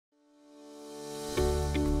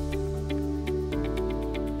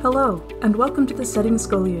Hello, and welcome to the Setting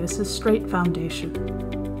Scoliosis Straight Foundation.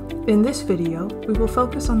 In this video, we will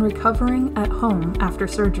focus on recovering at home after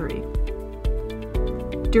surgery.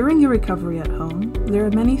 During your recovery at home, there are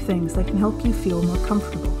many things that can help you feel more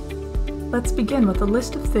comfortable. Let's begin with a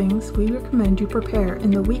list of things we recommend you prepare in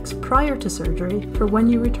the weeks prior to surgery for when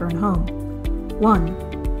you return home.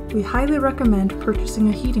 1. We highly recommend purchasing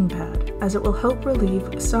a heating pad, as it will help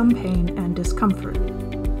relieve some pain and discomfort.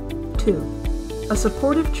 2. A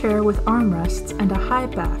supportive chair with armrests and a high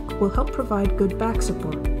back will help provide good back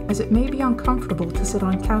support, as it may be uncomfortable to sit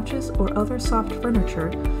on couches or other soft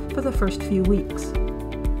furniture for the first few weeks.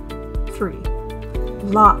 3.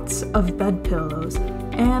 Lots of bed pillows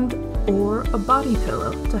and/or a body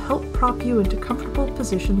pillow to help prop you into comfortable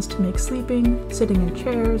positions to make sleeping, sitting in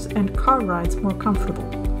chairs, and car rides more comfortable.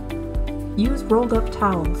 Use rolled-up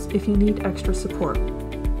towels if you need extra support.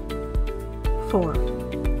 4.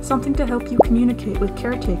 Something to help you communicate with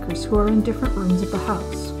caretakers who are in different rooms of the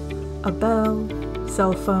house. A bell,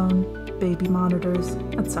 cell phone, baby monitors,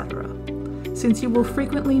 etc. Since you will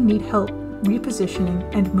frequently need help repositioning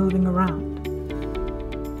and moving around.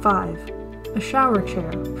 5. A shower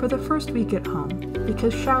chair for the first week at home,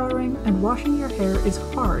 because showering and washing your hair is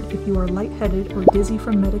hard if you are lightheaded or dizzy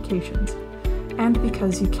from medications, and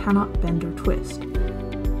because you cannot bend or twist.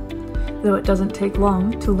 Though it doesn't take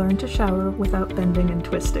long to learn to shower without bending and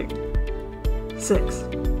twisting. 6.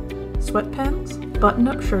 Sweatpants,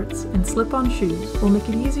 button-up shirts, and slip-on shoes will make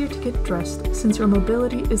it easier to get dressed since your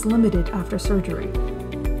mobility is limited after surgery.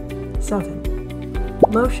 7.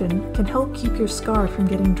 Lotion can help keep your scar from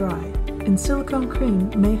getting dry, and silicone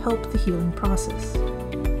cream may help the healing process.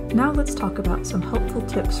 Now let's talk about some helpful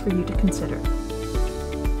tips for you to consider.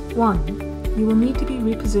 1. You will need to be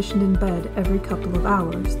repositioned in bed every couple of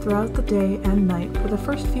hours throughout the day and night for the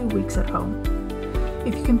first few weeks at home.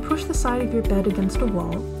 If you can push the side of your bed against a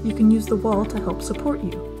wall, you can use the wall to help support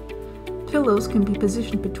you. Pillows can be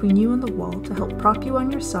positioned between you and the wall to help prop you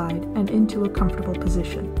on your side and into a comfortable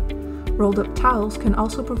position. Rolled-up towels can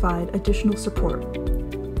also provide additional support.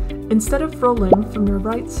 Instead of rolling from your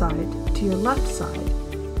right side to your left side,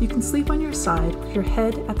 you can sleep on your side with your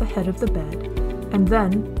head at the head of the bed, and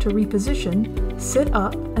then, to reposition, sit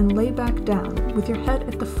up and lay back down with your head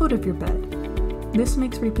at the foot of your bed. This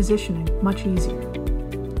makes repositioning much easier.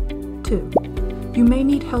 2. You may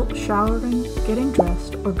need help showering, getting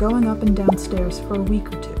dressed, or going up and down stairs for a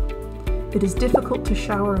week or 2. It is difficult to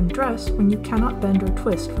shower and dress when you cannot bend or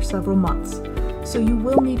twist for several months, so you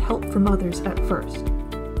will need help from others at first.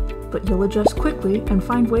 But you'll adjust quickly and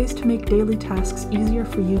find ways to make daily tasks easier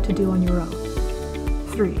for you to do on your own.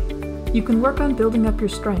 3. You can work on building up your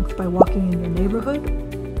strength by walking in your neighborhood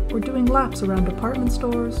or doing laps around department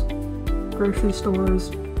stores, grocery stores,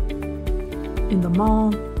 in the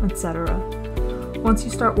mall, etc. Once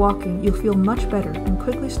you start walking, you'll feel much better and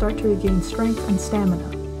quickly start to regain strength and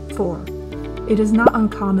stamina. 4. It is not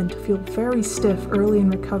uncommon to feel very stiff early in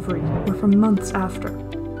recovery or for months after.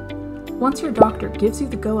 Once your doctor gives you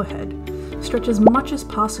the go-ahead, stretch as much as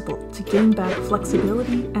possible to gain back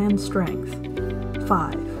flexibility and strength.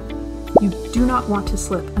 5. You do not want to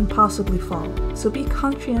slip and possibly fall, so be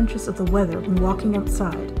conscientious of the weather when walking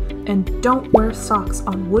outside, and don't wear socks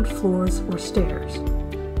on wood floors or stairs.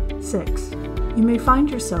 6. You may find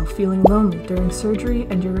yourself feeling lonely during surgery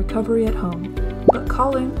and your recovery at home, but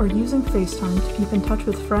calling or using FaceTime to keep in touch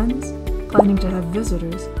with friends, planning to have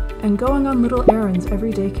visitors, and going on little errands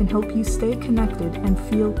every day can help you stay connected and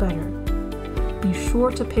feel better. Be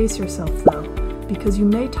sure to pace yourself though, because you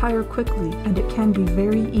may tire quickly and it can be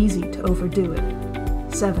very easy to overdo it.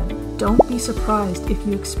 7. Don't be surprised if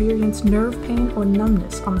you experience nerve pain or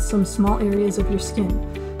numbness on some small areas of your skin,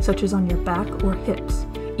 such as on your back or hips,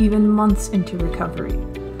 even months into recovery.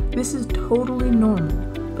 This is totally normal,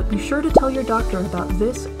 but be sure to tell your doctor about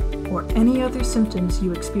this or any other symptoms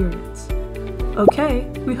you experience. Okay,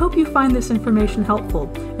 we hope you find this information helpful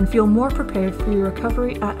and feel more prepared for your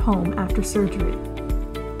recovery at home after surgery.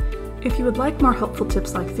 If you would like more helpful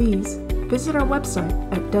tips like these, visit our website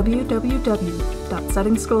at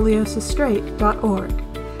www.settingscoliosisstraight.org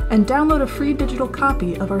and download a free digital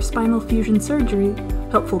copy of our spinal fusion surgery,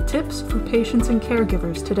 Helpful Tips for Patients and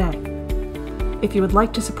Caregivers today. If you would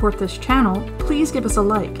like to support this channel, please give us a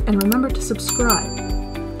like and remember to subscribe.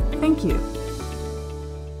 Thank you.